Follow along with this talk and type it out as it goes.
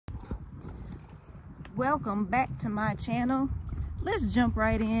welcome back to my channel. Let's jump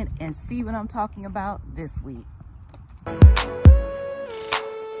right in and see what I'm talking about this week.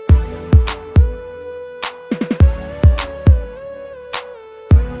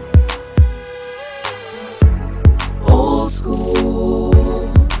 Old school,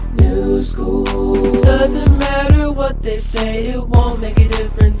 new school, doesn't matter what they say, it won't make a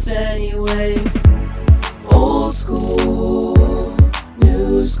difference anyway. Old school,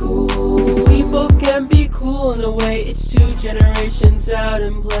 new school, we both can be cool in a way, it's two generations out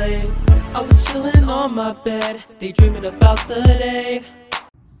in play. I was chilling on my bed, daydreaming about the day.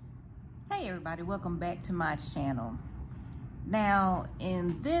 Hey everybody, welcome back to my channel. Now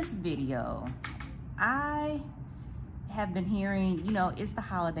in this video, I have been hearing, you know, it's the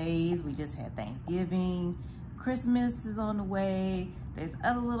holidays. We just had Thanksgiving, Christmas is on the way, there's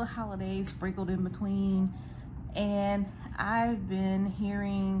other little holidays sprinkled in between, and I've been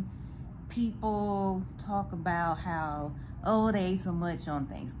hearing people talk about how, oh, they ate so much on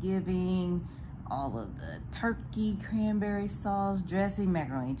Thanksgiving, all of the turkey, cranberry sauce, dressing,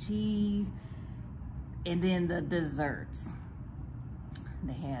 macaroni and cheese, and then the desserts.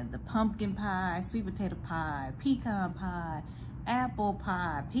 They had the pumpkin pie, sweet potato pie, pecan pie, apple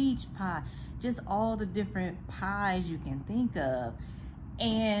pie, peach pie, just all the different pies you can think of.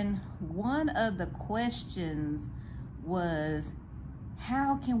 And one of the questions was,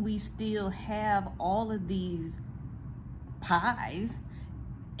 how can we still have all of these pies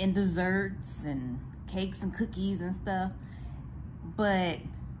and desserts and cakes and cookies and stuff, but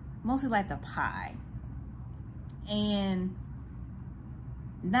mostly like the pie, and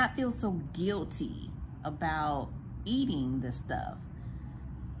not feel so guilty about eating the stuff?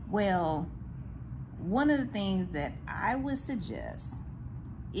 Well, one of the things that I would suggest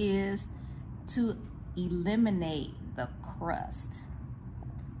is to eliminate the crust.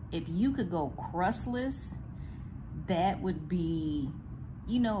 If you could go crustless, that would be,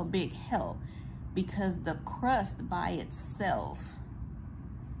 you know, a big help, because the crust by itself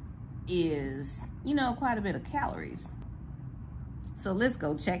is, you know, quite a bit of calories. So let's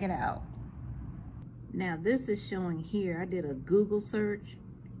go check it out. Now this is showing here, I did a Google search,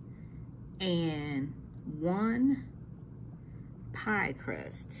 and one pie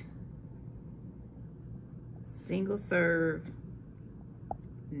crust, single serve,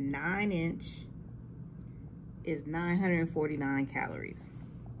 9-inch, is 949 calories.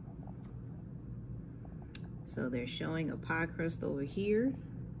 So they're showing a pie crust over here.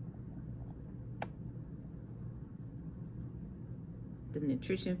 The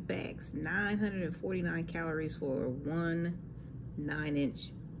nutrition facts, 949 calories for one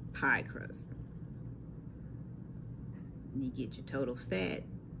 9-inch pie crust. You get your total fat,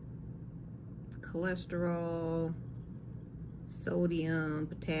 cholesterol, sodium,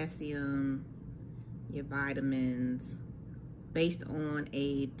 potassium, your vitamins, based on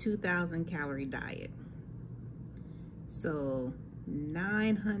a 2,000 calorie diet. So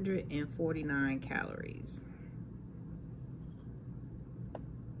 949 calories.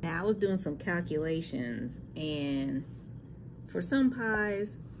 Now I was doing some calculations, and for some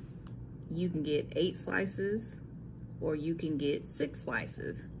pies, you can get 8 slices or you can get 6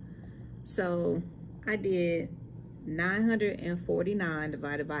 slices. So I did 949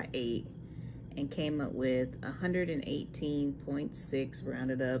 divided by 8 and came up with 118.6,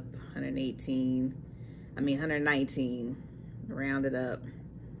 rounded up, 119, rounded up,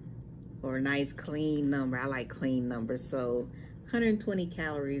 or a nice clean number. I like clean numbers. So 120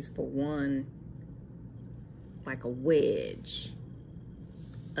 calories for one, like a wedge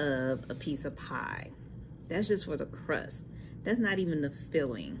of a piece of pie. That's just for the crust. That's not even the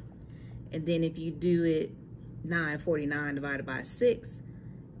filling. And then if you do it 949 divided by 6,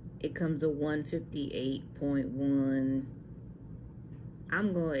 it comes to 158.1.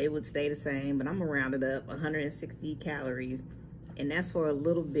 It would stay the same, but I'm gonna round it up, 160 calories. And that's for a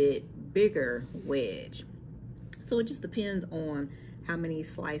little bit bigger wedge. So it just depends on how many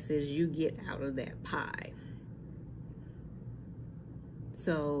slices you get out of that pie.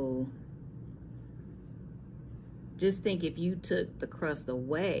 So just think, if you took the crust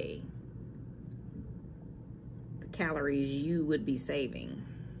away, the calories you would be saving.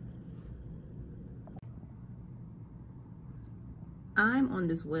 I'm on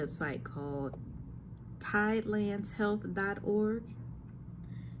this website called tidelandshealth.org,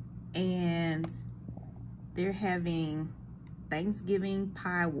 and they're having Thanksgiving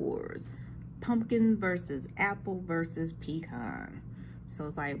pie wars, pumpkin versus apple versus pecan. So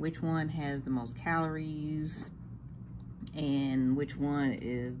it's like, which one has the most calories and which one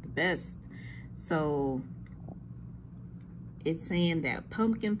is the best. So it's saying that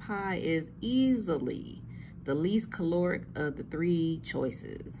pumpkin pie is easily the least caloric of the 3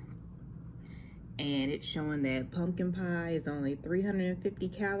 choices. And it's showing that pumpkin pie is only 350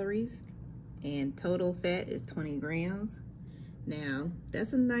 calories and total fat is 20 grams. Now,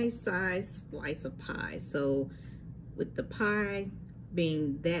 that's a nice size slice of pie. So with the pie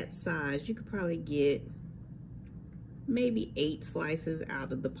being that size, you could probably get maybe 8 slices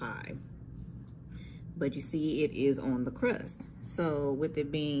out of the pie. But you see, it is on the crust. So with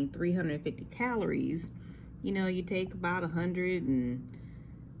it being 350 calories, you know, you take about 100 and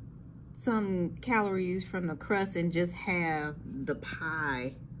some calories from the crust and just have the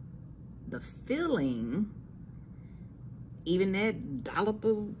pie, the filling, even that dollop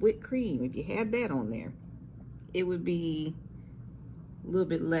of whipped cream, if you had that on there, it would be a little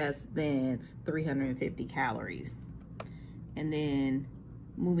bit less than 350 calories. And then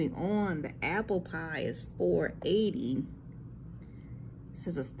moving on, the apple pie is 480. This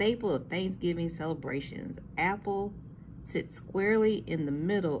is a staple of Thanksgiving celebrations. Apple sits squarely in the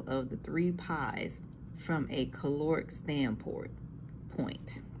middle of the 3 pies from a caloric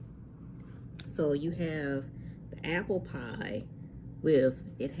standpoint. So you have the apple pie with,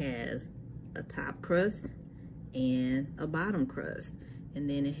 it has a top crust and a bottom crust. And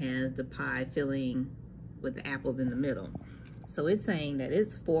then it has the pie filling with the apples in the middle. So it's saying that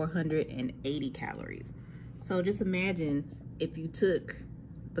it's 480 calories. So just imagine if you took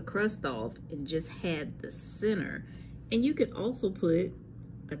the crust off and just had the center. And you could also put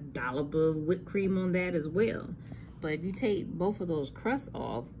a dollop of whipped cream on that as well. But if you take both of those crusts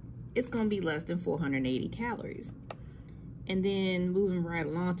off, it's gonna be less than 480 calories. And then moving right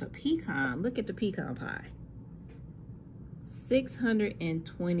along to pecan, look at the pecan pie.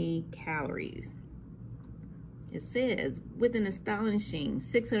 620 calories. It says, with an astonishing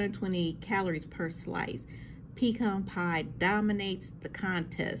 620 calories per slice, pecan pie dominates the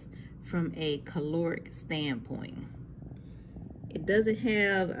contest from a caloric standpoint. It doesn't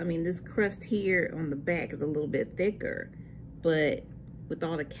have, I mean, this crust here on the back is a little bit thicker, but with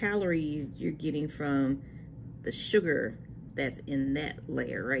all the calories you're getting from the sugar that's in that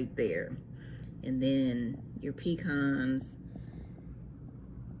layer right there. And then your pecans,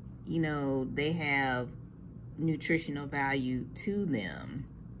 you know, they have nutritional value to them.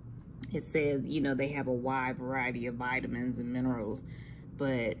 It says, you know, they have a wide variety of vitamins and minerals,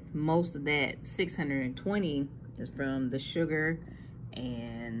 but most of that 620 is from the sugar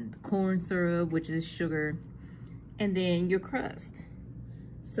and the corn syrup, which is sugar, and then your crust.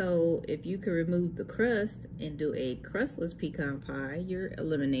 So if you could remove the crust and do a crustless pecan pie, you're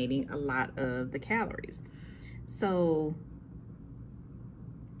eliminating a lot of the calories. So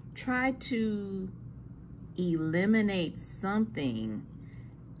try to eliminate something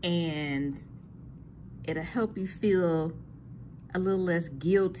and it'll help you feel a little less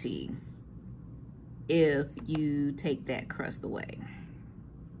guilty if you take that crust away.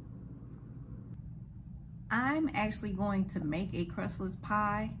 I'm actually going to make a crustless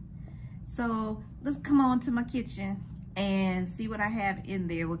pie. So let's come on to my kitchen and see what I have in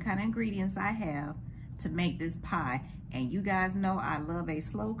there, what kind of ingredients I have to make this pie. And you guys know I love a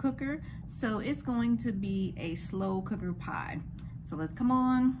slow cooker, so it's going to be a slow cooker pie. So let's come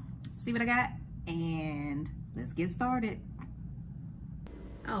on, see what I got, and let's get started.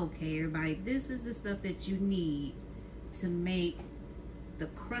 Okay, everybody, this is the stuff that you need to make the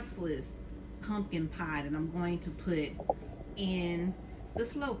crustless pumpkin pie that I'm going to put in the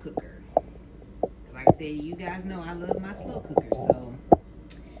slow cooker. Like I said, you guys know I love my slow cooker, so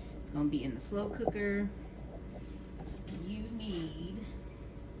it's gonna be in the slow cooker. You need,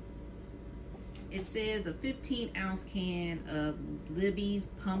 it says a 15-ounce can of Libby's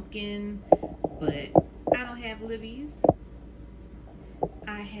pumpkin, but I don't have Libby's.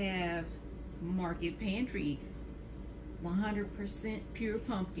 I have Market Pantry 100% pure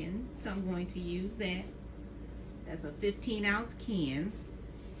pumpkin, so I'm going to use that. That's a 15-ounce can.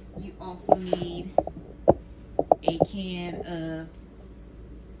 You also need a can of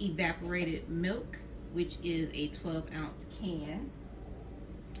evaporated milk, which is a 12-ounce can.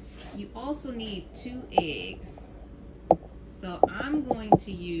 You also need 2 eggs. So I'm going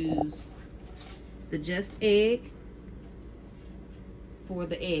to use the Just Egg for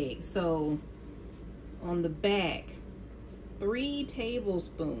the egg. So on the back, 3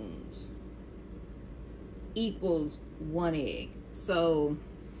 tablespoons equals 1 egg. So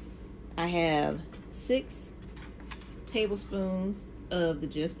I have 6 tablespoons of the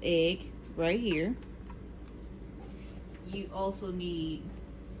Just Egg right here. You also need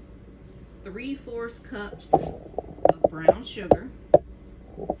 3/4 cups of brown sugar,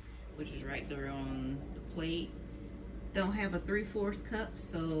 which is right there on the plate. don't have a 3/4 cup,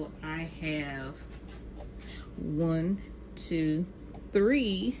 so I have 1, 2,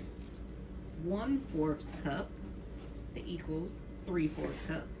 3 1/4 cup that equals 3/4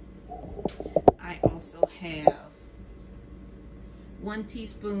 cup. I also have 1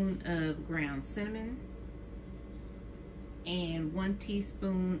 teaspoon of ground cinnamon and 1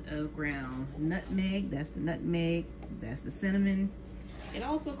 teaspoon of ground nutmeg. That's the nutmeg, that's the cinnamon. It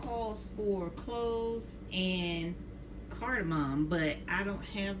also calls for cloves and cardamom, but I don't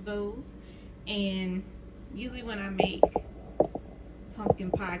have those. And usually when I make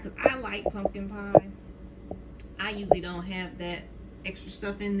pumpkin pie, because I like pumpkin pie, I usually don't have that extra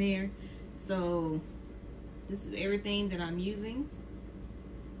stuff in there. So this is everything that I'm using,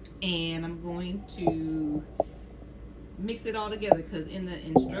 and I'm going to mix it all together, because in the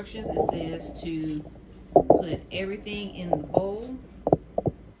instructions it says to put everything in the bowl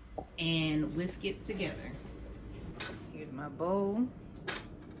and whisk it together. Here's my bowl.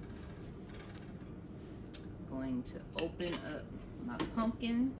 I'm going to open up my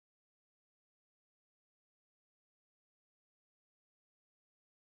pumpkin.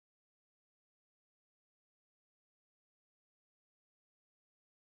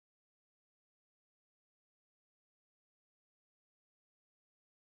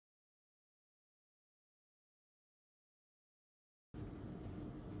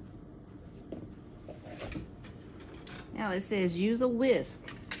 Now it says use a whisk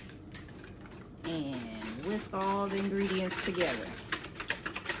and whisk all the ingredients together.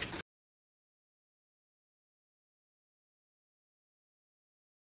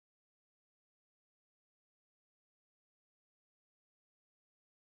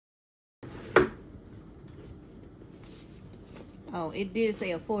 Oh, it did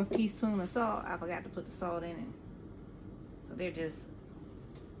say a 4th teaspoon of salt. I forgot to put the salt in it. So they're just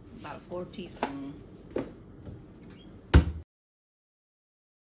about a 4th teaspoon.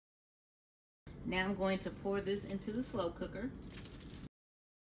 Now I'm going to pour this into the slow cooker.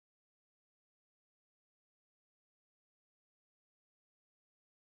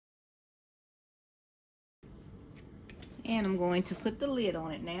 And I'm going to put the lid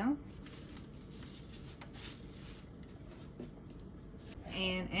on it now.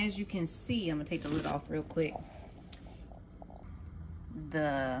 And as you can see, I'm gonna take the lid off real quick.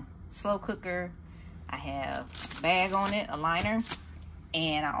 The slow cooker, I have a bag on it, a liner,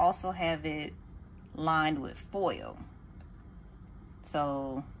 and I also have it lined with foil.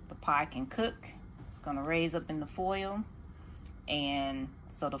 So the pie can cook. It's gonna raise up in the foil. And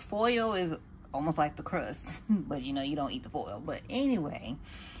so the foil is almost like the crust, but you know, you don't eat the foil. But anyway,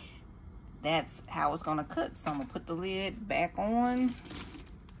 that's how it's gonna cook. So I'm gonna put the lid back on,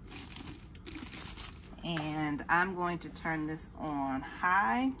 and I'm going to turn this on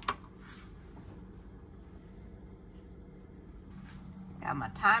high. Got my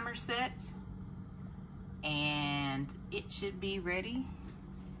timer set, and it should be ready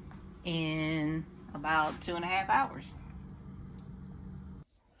in about 2.5 hours.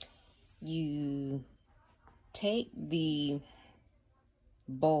 You take the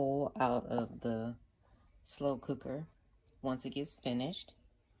bowl out of the slow cooker once it gets finished,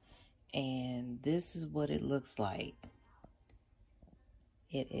 and this is what it looks like.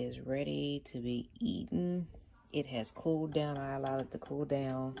 It is ready to be eaten. It has cooled down. I allowed it to cool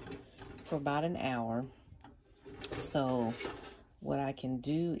down for about an hour. So what I can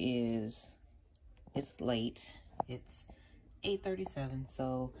do is, it's late, it's 8:37,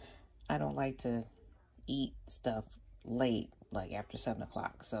 so I don't like to eat stuff late, like after 7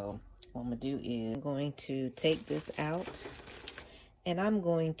 o'clock. So what I'm gonna do is I'm going to take this out, and I'm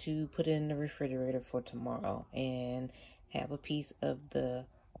going to put it in the refrigerator for tomorrow and have a piece of the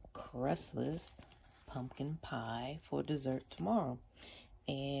crustless pumpkin pie for dessert tomorrow.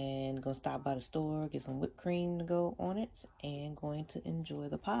 And gonna stop by the store, get some whipped cream to go on it, and going to enjoy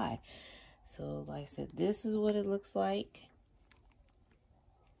the pie. So like I said, this is what it looks like.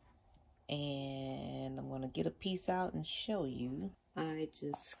 And I'm gonna get a piece out and show you. I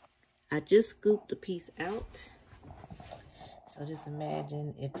just scooped a piece out. So just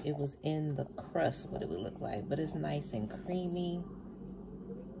imagine if it was in the crust, what it would look like. But it's nice and creamy.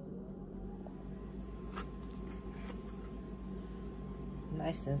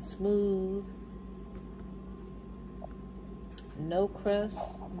 Nice and smooth. No crust,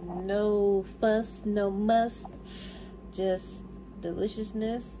 no fuss, no muss. Just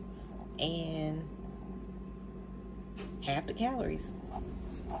deliciousness and half the calories.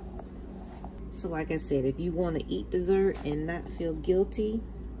 So like I said, if you want to eat dessert and not feel guilty,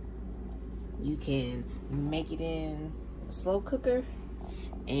 you can make it in a slow cooker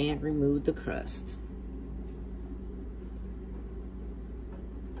and remove the crust.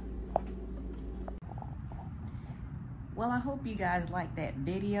 Well, I hope you guys liked that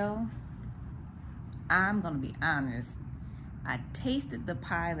video. I'm gonna be honest, I tasted the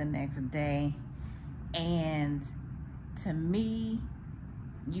pie the next day, and to me,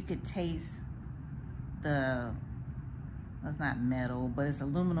 you could taste it's not metal, but it's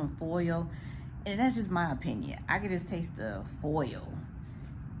aluminum foil, and that's just my opinion. I could just taste the foil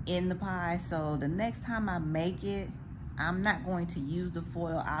in the pie. So the next time I make it, I'm not going to use the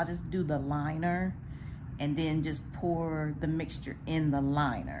foil. I'll just do the liner and then just pour the mixture in the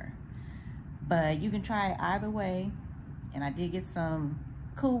liner. But you can try it either way. And I did get some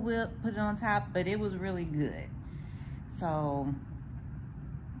Cool Whip, put it on top, but it was really good. So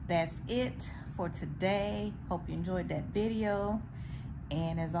that's it for today. Hope you enjoyed that video.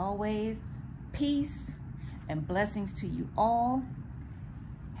 And as always, peace and blessings to you all.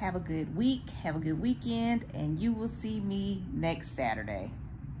 Have a good week, have a good weekend, and you will see me next Saturday.